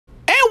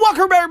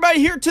welcome everybody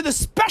here to the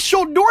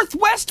special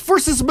Northwest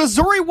versus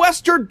Missouri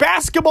Western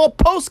basketball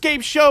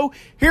postgame show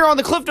here on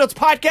the Cliff Notes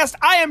podcast.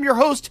 I am your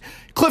host,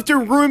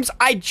 Clifton Rooms.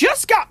 I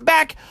just got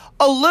back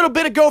a little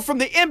bit ago from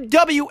the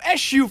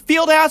MWSU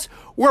Fieldhouse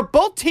where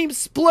both teams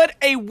split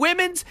a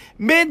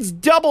women's-men's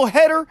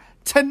doubleheader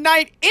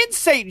tonight in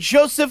St.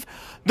 Joseph.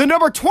 The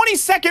number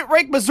 22nd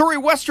ranked Missouri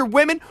Western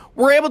women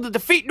were able to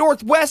defeat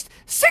Northwest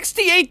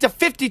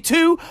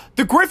 68-52.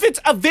 The Griffins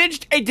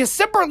avenged a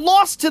December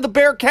loss to the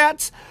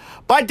Bearcats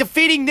by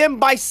defeating them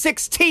by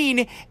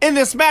 16 in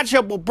this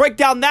matchup. We'll break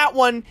down that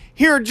one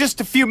here in just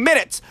a few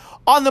minutes.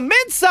 On the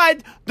men's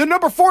side, the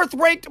number 4th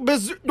ranked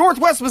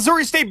Northwest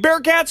Missouri State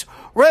Bearcats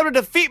were able to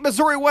defeat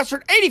Missouri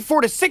Western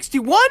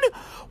 84-61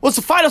 was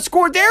the final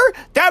score there.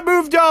 That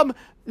moved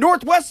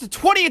Northwest to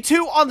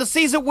 20-2 on the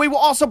season. We will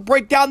also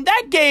break down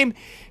that game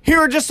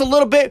here in just a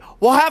little bit.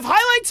 We'll have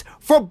highlights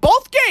for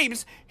both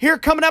games here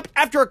coming up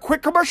after a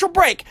quick commercial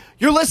break.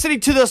 You're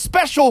listening to the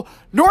special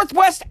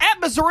Northwest at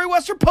Missouri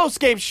Western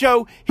postgame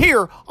show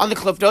here on the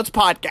Cliff Notes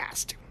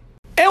podcast.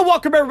 And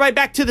welcome everybody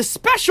back to the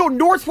special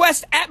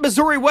Northwest at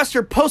Missouri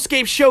Western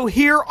postgame show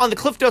here on the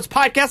Cliff Notes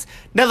podcast.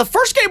 Now the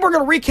first game we're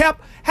going to recap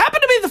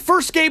happened to be the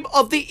first game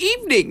of the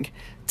evening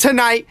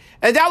tonight,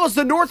 and that was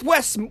the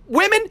Northwest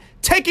women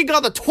taking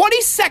on the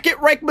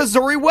 22nd ranked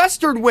Missouri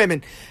Western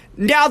women.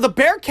 Now, the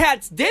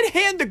Bearcats did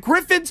hand the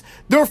Griffins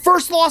their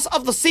first loss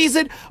of the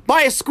season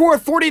by a score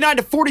of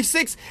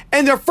 49-46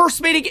 in their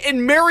first meeting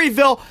in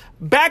Maryville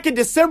back in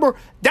December.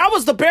 That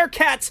was the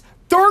Bearcats'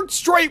 third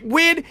straight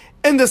win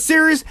in the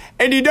series,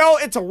 and you know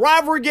it's a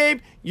rivalry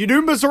game. You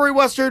knew Missouri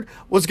Western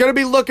was going to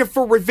be looking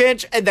for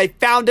revenge, and they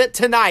found it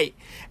tonight.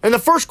 In the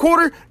first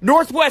quarter,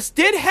 Northwest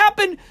did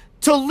happen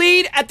to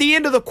lead at the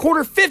end of the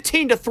quarter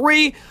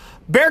 15-3.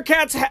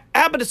 Bearcats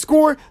happened to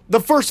score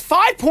the first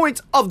 5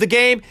 points of the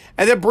game,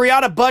 and then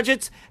Brianna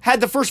Budgets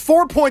had the first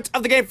 4 points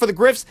of the game for the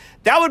Griffs.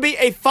 That would be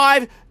a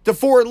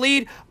 5-4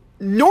 lead.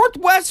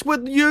 Northwest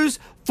would use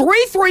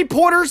three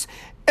three-pointers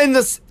in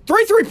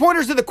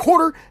the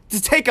quarter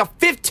to take a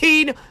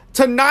 15-9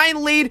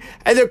 lead,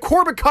 and then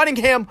Corbin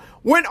Cunningham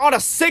went on a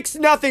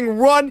 6-0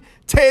 run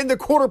to end the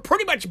quarter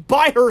pretty much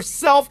by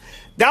herself.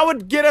 That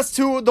would get us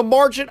to the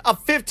margin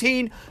of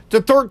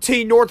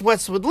 15-13.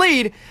 Northwest would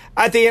lead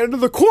at the end of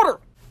the quarter.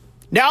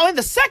 Now in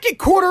the second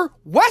quarter,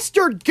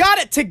 Western got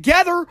it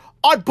together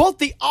on both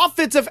the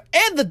offensive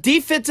and the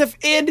defensive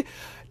end.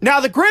 Now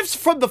the Griffs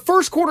from the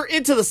first quarter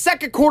into the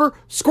second quarter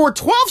scored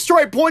 12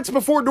 straight points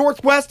before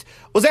Northwest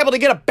was able to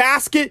get a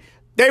basket.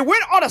 They were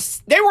on a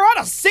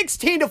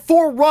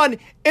 16-4 run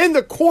in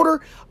the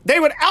quarter. They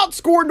would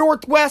outscore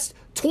Northwest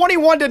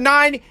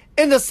 21-9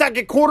 in the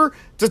second quarter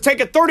to take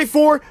a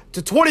 34-24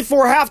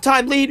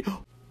 halftime lead.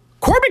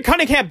 Corbin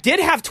Cunningham did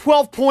have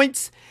 12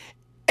 points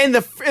in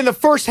the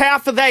first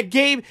half of that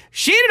game.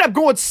 She ended up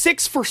going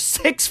 6 for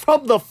 6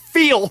 from the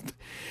field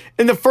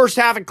in the first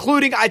half,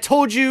 including, I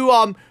told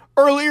you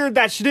earlier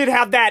that she did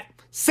have that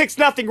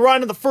 6-0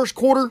 run in the first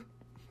quarter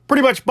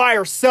pretty much by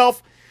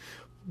herself.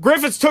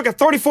 Griffins took a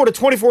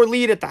 34-24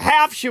 lead at the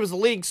half. She was the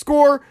leading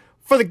scorer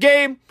for the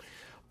game.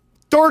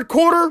 Third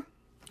quarter,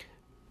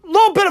 a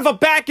little bit of a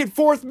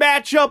back-and-forth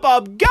matchup.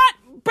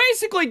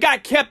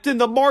 Got kept in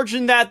the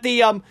margin that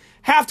the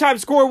halftime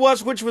score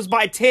was, which was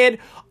by 10.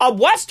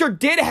 Western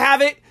did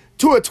have it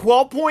to a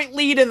 12-point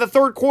lead in the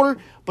third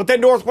quarter, but then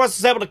Northwest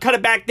was able to cut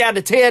it back down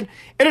to 10.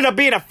 Ended up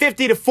being a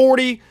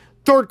 50-40.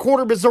 Third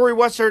quarter, Missouri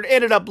Western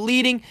ended up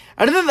leading.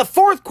 And then the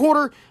fourth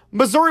quarter,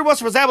 Missouri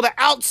Western was able to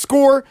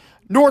outscore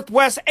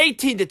Northwest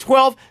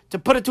 18-12 to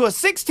put it to a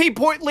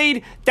 16-point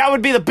lead. That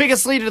would be the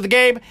biggest lead of the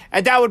game,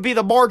 and that would be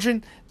the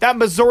margin that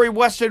Missouri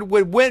Western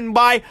would win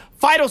by.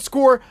 Final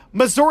score,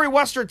 Missouri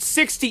Western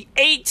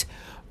 68,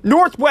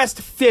 Northwest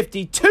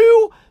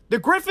 52. The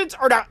Griffins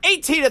are now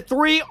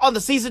 18-3 on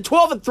the season,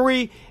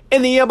 12-3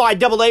 in the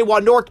MIAA,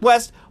 while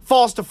Northwest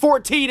falls to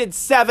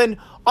 14-7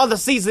 on the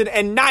season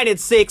and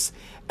 9-6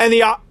 in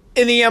the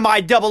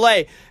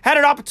MIAA. Had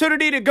an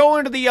opportunity to go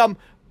into the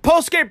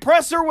post-game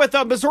presser with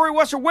Missouri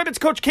Western women's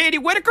coach Candy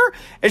Whitaker,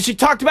 and she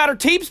talked about her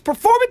team's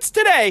performance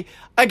today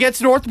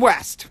against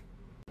Northwest.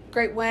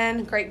 Great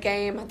win, great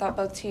game. I thought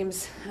both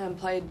teams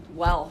played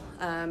well,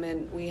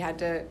 and we had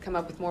to come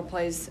up with more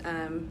plays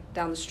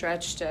down the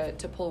stretch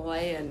to pull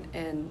away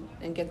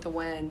and get the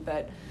win.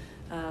 But,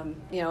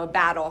 a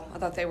battle. I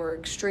thought they were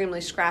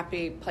extremely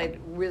scrappy, played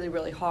really,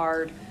 really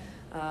hard.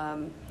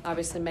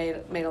 Obviously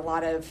made a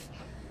lot of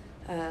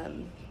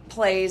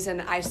plays in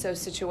ISO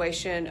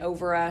situation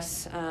over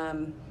us,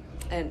 and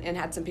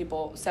had some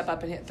people step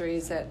up and hit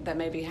threes that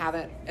maybe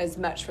haven't as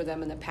much for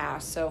them in the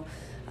past. So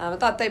I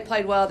thought they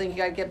played well. I think you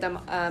got to give them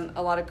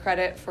a lot of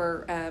credit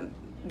for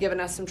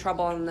giving us some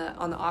trouble on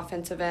the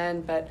offensive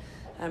end, but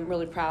I'm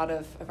really proud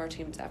of our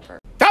team's effort.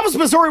 That was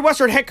Missouri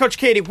Western head coach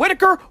Candy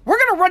Whitaker. We're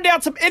going to run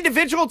down some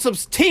individual and some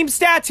team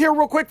stats here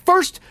real quick.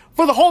 First,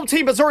 for the home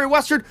team, Missouri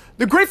Western,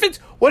 the Griffins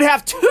would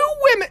have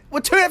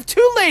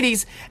two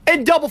ladies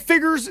in double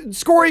figures in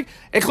scoring,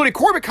 including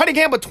Corbin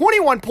Cunningham with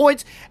 21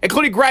 points,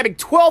 including grabbing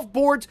 12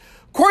 boards.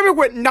 Corbin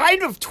went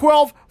 9 of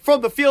 12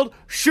 from the field,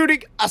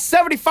 shooting a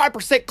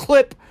 75%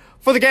 clip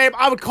for the game.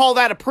 I would call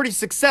that a pretty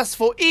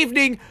successful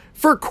evening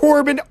for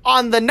Corbin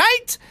on the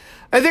night.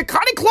 And then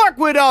Connie Clark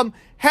would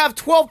have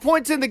 12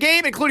 points in the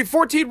game, including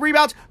 14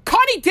 rebounds.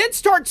 Connie did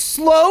start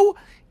slow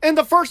in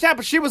the first half,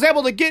 but she was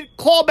able to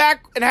claw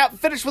back and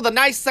finish with a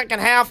nice second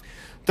half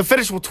to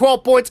finish with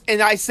 12 points,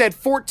 and I said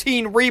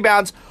 14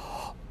 rebounds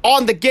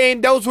on the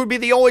game. Those would be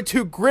the only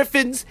two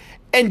Griffins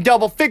in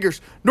double figures.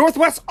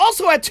 Northwest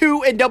also had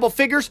two in double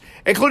figures,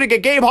 including a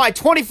game-high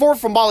 24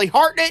 from Molly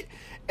Hartnett.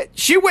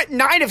 She went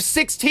 9 of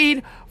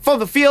 16 from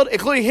the field,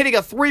 including hitting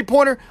a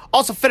three-pointer.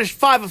 Also finished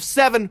 5 of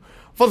 7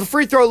 from the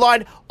free throw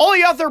line.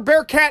 Only other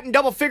Bearcat in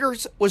double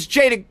figures was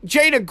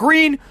Jada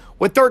Green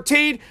with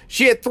 13.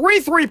 She had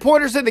 3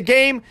 3-pointers in the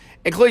game,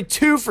 including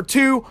 2 for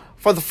 2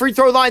 from the free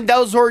throw line.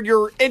 Those are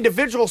your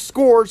individual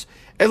scores,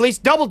 at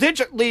least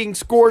double-digit leading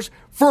scores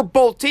for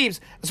both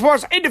teams. As far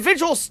as team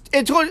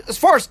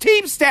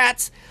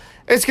stats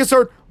is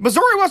concerned,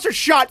 Missouri Western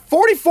shot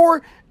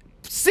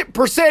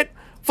 44%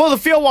 from the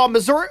field, while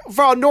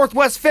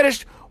Northwest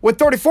finished with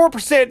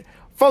 34%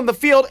 from the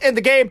field in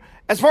the game.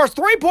 As far as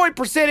three-point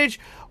percentage,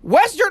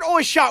 Western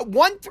only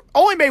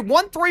made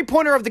 1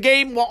 3-pointer of the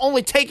game while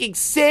only taking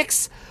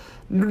 6.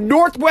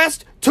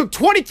 Northwest took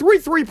 23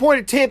 3-point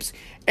attempts,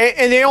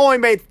 and they only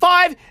made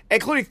 5,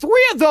 including 3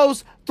 of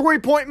those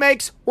 3-point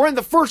makes were in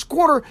the first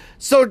quarter,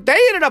 so they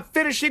ended up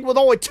finishing with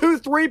only 2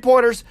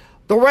 3-pointers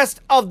the rest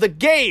of the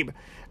game.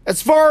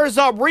 As far as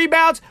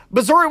rebounds,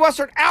 Missouri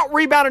Western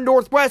out-rebounded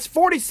Northwest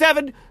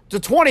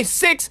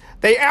 47-26.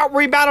 They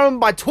out-rebounded them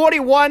by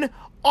 21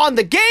 on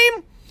the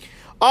game.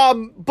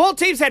 Both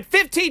teams had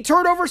 15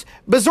 turnovers.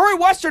 Missouri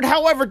Western,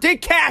 however,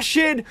 did cash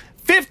in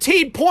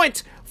 15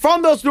 points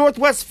from those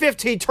Northwest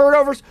 15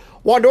 turnovers,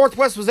 while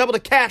Northwest was able to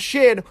cash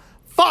in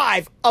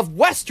 5 of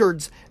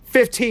Western's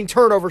 15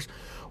 turnovers.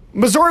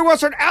 Missouri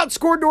Western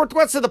outscored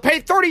Northwest in the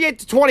paint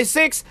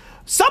 38-26.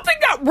 Something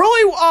that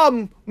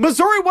really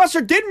Missouri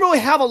Western didn't really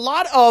have a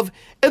lot of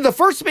in the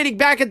first meeting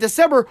back in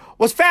December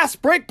was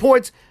fast break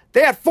points.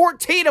 They had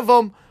 14 of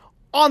them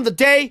on the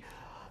day.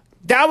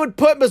 That would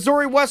put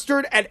Missouri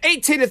Western at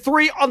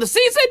 18-3 on the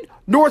season.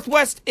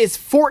 Northwest is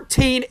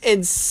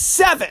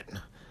 14-7.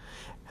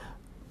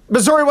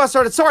 Missouri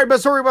Western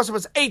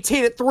was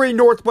 18-3.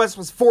 Northwest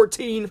was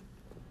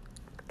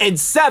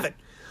 14-7.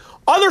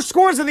 Other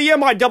scores in the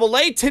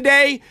MIAA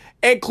today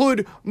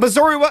include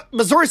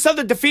Missouri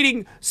Southern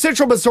defeating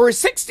Central Missouri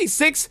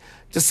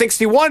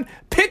 66-61.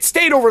 Pitt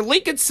State over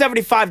Lincoln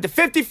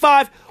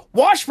 75-55.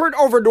 Washburn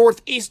over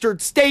Northeastern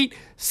State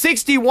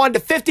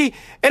 61-50.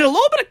 And a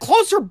little bit of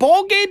closer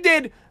ball game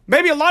than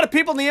maybe a lot of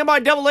people in the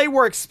MIAA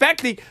were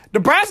expecting.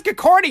 Nebraska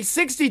Kearney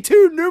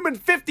 62, Newman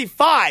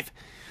 55.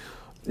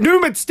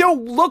 Newman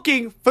still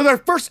looking for their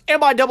first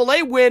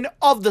MIAA win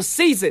of the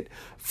season.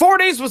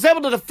 Fort Hays was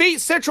able to defeat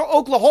Central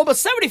Oklahoma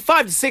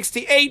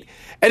 75-68.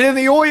 And in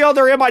the only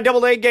other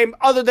MIAA game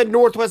other than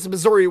Northwest and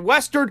Missouri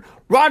Western,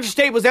 Rogers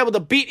State was able to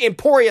beat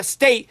Emporia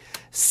State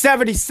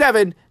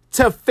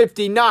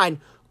 77-59.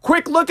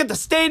 Quick look at the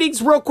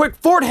standings real quick.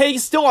 Fort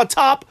Hays still on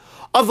top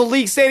of the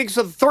league standings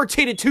with a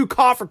 13-2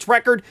 conference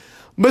record.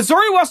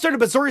 Missouri Western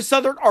and Missouri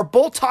Southern are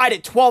both tied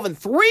at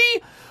 12-3.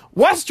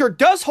 Western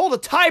does hold a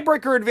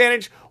tiebreaker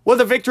advantage with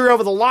a victory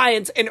over the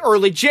Lions in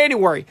early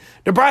January.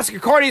 Nebraska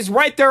Kearney is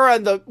right there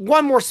on the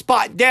one more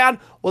spot down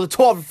with a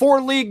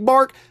 12-4 league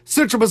mark.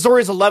 Central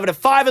Missouri is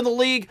 11-5 in the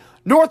league.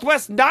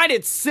 Northwest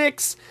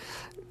 9-6.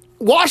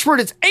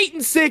 Washburn is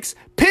 8-6.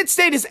 Pitt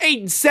State is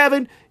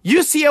 8-7.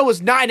 UCO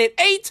is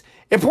 9-8.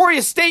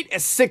 Emporia State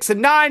is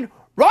 6-9.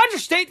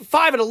 Rogers State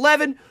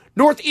 5-11.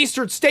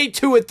 Northeastern State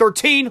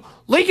 2-13.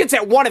 Lincoln's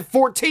at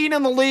 1-14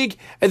 in the league,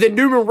 and then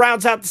Newman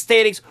rounds out the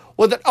standings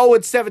with an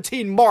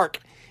 0-17 mark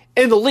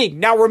in the league.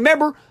 Now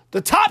remember,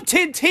 the top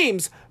 10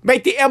 teams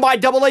make the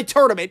MIAA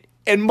tournament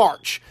in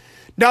March.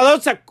 Now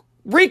that's a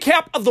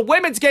recap of the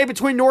women's game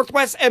between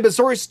Northwest and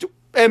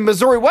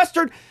Missouri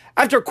Western.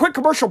 After a quick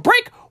commercial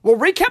break, we'll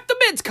recap the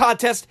men's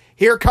contest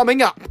here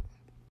coming up.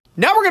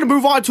 Now we're going to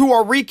move on to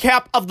our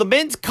recap of the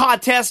men's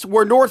contest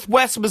where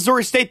Northwest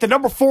Missouri State, the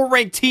number 4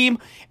 ranked team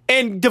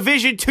in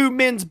Division II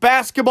men's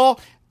basketball,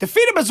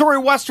 defeated Missouri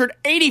Western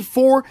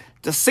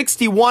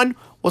 84-61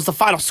 was the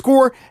final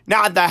score.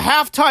 Now the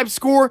halftime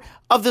score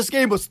of this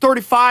game was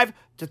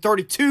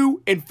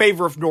 35-32 in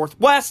favor of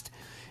Northwest.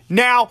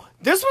 Now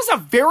this was a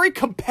very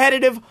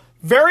competitive,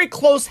 very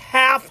close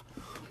half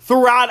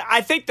throughout. I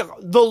think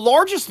the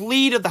largest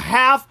lead of the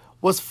half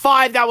was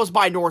 5. That was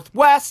by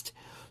Northwest.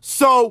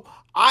 So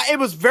it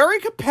was very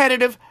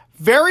competitive,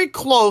 very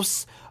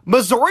close.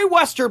 Missouri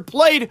Western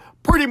played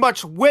pretty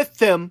much with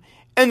them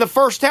in the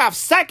first half.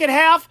 Second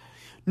half,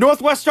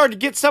 Northwest started to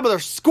get some of their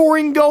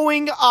scoring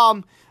going.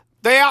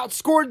 They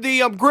outscored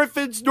the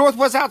Griffins.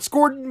 Northwest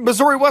outscored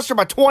Missouri Western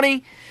by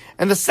 20.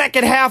 In the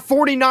second half,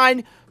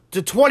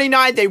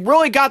 49-29, they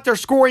really got their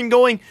scoring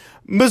going.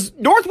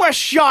 Northwest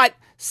shot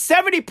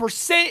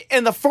 70%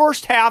 in the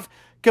first half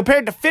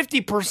compared to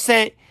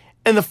 50%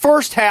 in the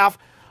first half.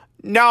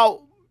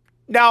 Now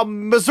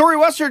Missouri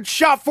Western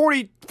shot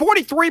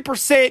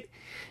 43%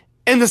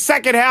 in the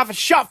second half,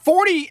 shot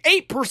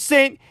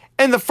 48%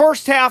 in the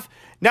first half.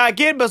 Now,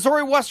 again,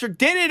 Missouri Western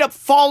did end up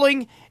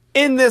falling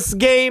in this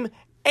game,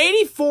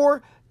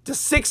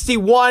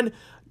 84-61.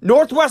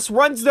 Northwest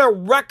runs their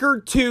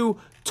record to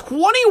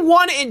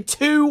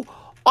 21-2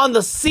 on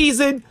the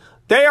season.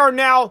 They are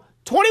now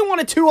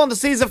 21-2 on the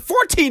season,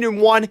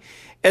 14-1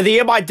 in the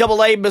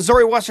MIAA.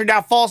 Missouri Western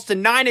now falls to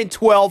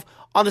 9-12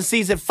 on the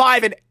season,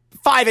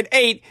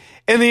 5-8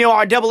 in the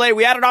MIAA.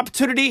 We had an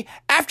opportunity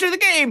after the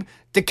game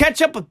to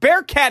catch up with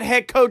Bearcat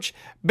head coach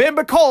Ben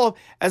McCollum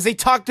as he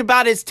talked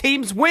about his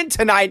team's win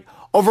tonight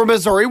over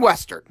Missouri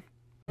Western.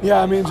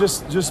 Yeah, I mean,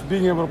 just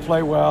being able to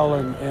play well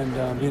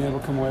and being able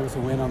to come away with a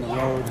win on the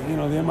road. You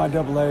know, the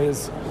MIAA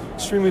is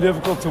extremely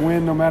difficult to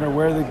win no matter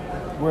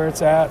where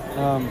it's at.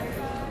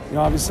 You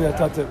know, obviously I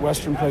thought that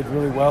Western played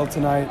really well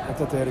tonight. I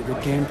thought they had a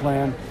good game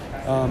plan.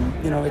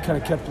 You know, they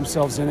kind of kept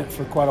themselves in it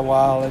for quite a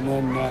while, and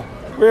then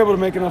we were able to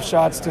make enough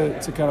shots to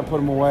kind of put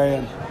them away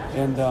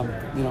and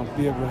you know,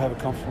 be able to have a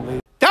comfortable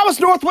lead. That was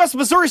Northwest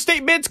Missouri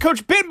State men's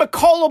coach Ben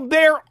McCollum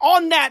there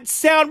on that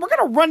sound. We're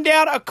going to run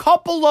down a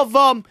couple of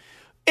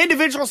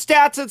individual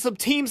stats and some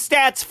team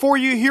stats for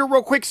you here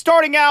real quick.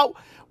 Starting out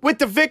with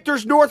the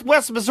victors,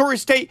 Northwest Missouri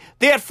State.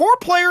 They had 4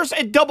 players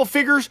in double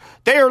figures.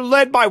 They are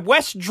led by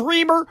Wes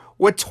Dreamer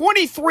with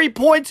 23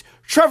 points.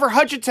 Trevor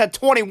Hutchins had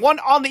 21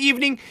 on the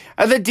evening.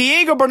 And then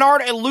Diego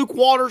Bernard and Luke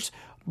Waters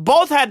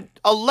both had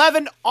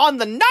 11 on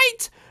the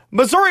night.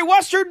 Missouri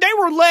Western, they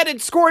were led in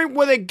scoring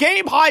with a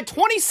game-high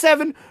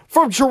 27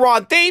 from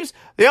Jerron Thames.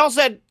 They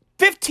also had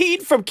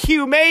 15 from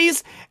Q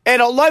Mays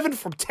and 11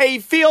 from Tay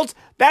Fields.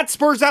 That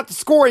spurs out the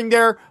scoring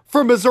there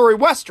for Missouri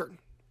Western.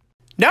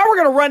 Now we're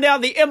going to run down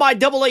the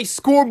MIAA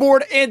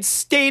scoreboard and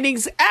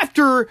standings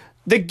after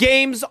the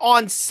games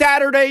on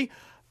Saturday.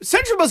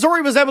 Central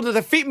Missouri was able to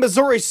defeat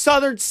Missouri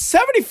Southern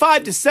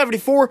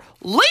 75-74.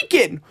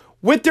 Lincoln,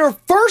 with their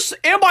first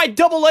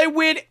MIAA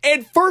win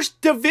and first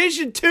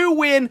Division II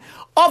win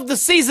of the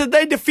season,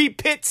 they defeat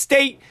Pitt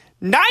State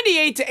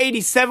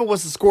 98-87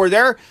 was the score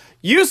there.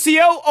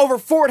 UCO over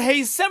Fort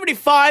Hays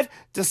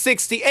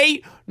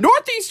 75-68.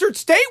 Northeastern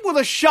State with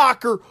a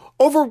shocker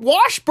over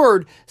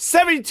Washburn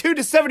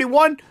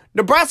 72-71.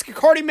 Nebraska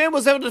Cardi-Man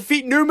was able to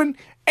defeat Newman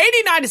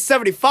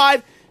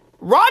 89-75.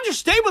 Rogers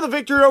State with a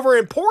victory over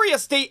Emporia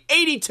State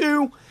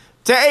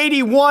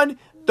 82-81.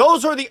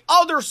 Those are the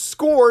other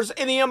scores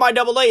in the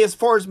MIAA as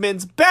far as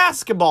men's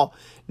basketball.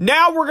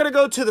 Now we're going to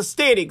go to the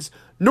standings.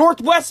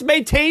 Northwest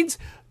maintains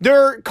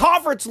their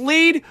conference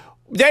lead.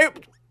 They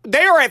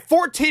are at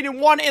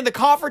 14-1 in the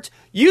conference.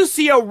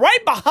 UCO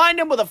right behind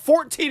them with a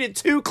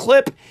 14-2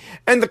 clip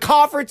in the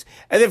conference.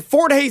 And then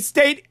Fort Hays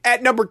State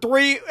at number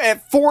 3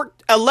 at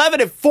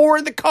 11-4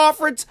 in the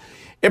conference.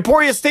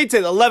 Emporia State's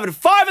at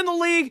 11-5 in the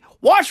league.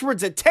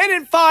 Washburn's at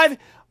 10-5.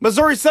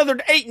 Missouri Southern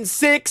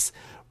 8-6.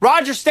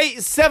 Rogers State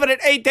is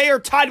 7-8. They are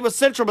tied with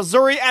Central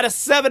Missouri at a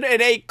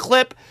 7-8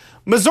 clip.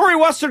 Missouri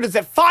Western is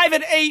at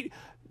 5-8.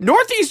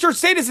 Northeastern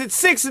State is at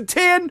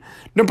 6-10.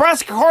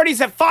 Nebraska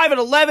Hardy's at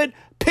 5-11.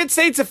 Pitt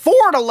State's at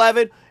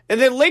 4-11. And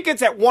then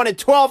Lincoln's at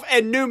 1-12.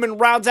 And Newman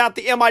rounds out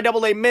the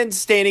MIAA men's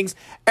standings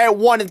at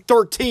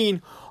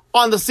 1-13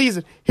 on the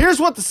season. Here's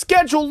what the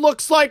schedule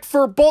looks like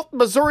for both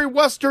Missouri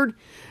Western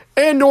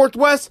and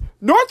Northwest.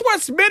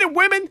 Northwest men and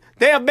women,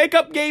 they have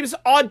makeup games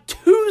on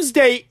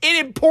Tuesday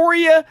in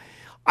Emporia.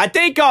 I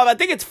think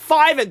it's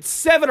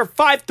 5-7 or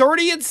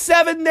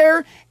 5:30-7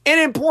 there in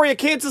Emporia,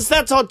 Kansas.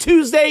 That's on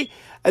Tuesday.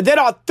 And then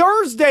on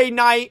Thursday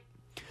night,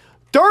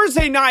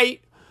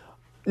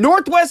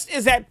 Northwest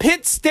is at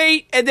Pitt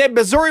State, and then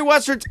Missouri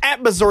Western's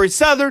at Missouri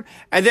Southern.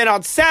 And then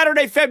on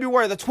Saturday,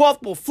 February the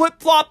 12th, we'll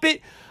flip-flop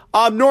it.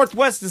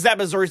 Northwest is at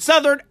Missouri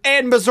Southern,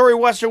 and Missouri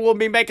Western will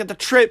be making the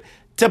trip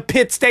to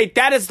Pitt State.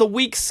 That is the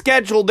week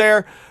schedule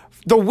there,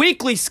 the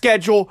weekly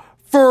schedule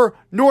for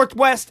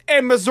Northwest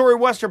and Missouri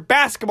Western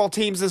basketball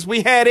teams as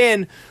we head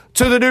in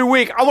to the new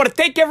week. I want to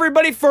thank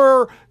everybody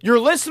for your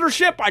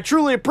listenership. I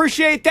truly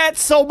appreciate that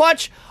so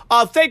much.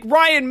 Thank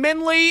Ryan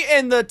Minley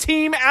and the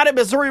team out at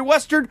Missouri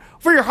Western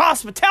for your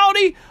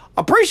hospitality.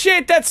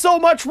 Appreciate that so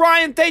much,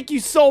 Ryan. Thank you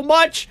so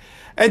much.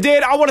 And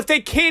then I want to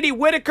thank Candy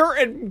Whitaker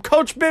and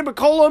Coach Ben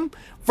McCollum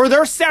for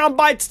their sound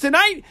bites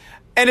tonight.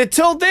 And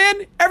until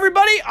then,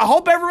 everybody, I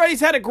hope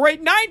everybody's had a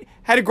great night,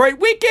 had a great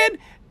weekend.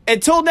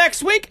 Until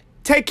next week,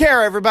 take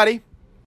care, everybody.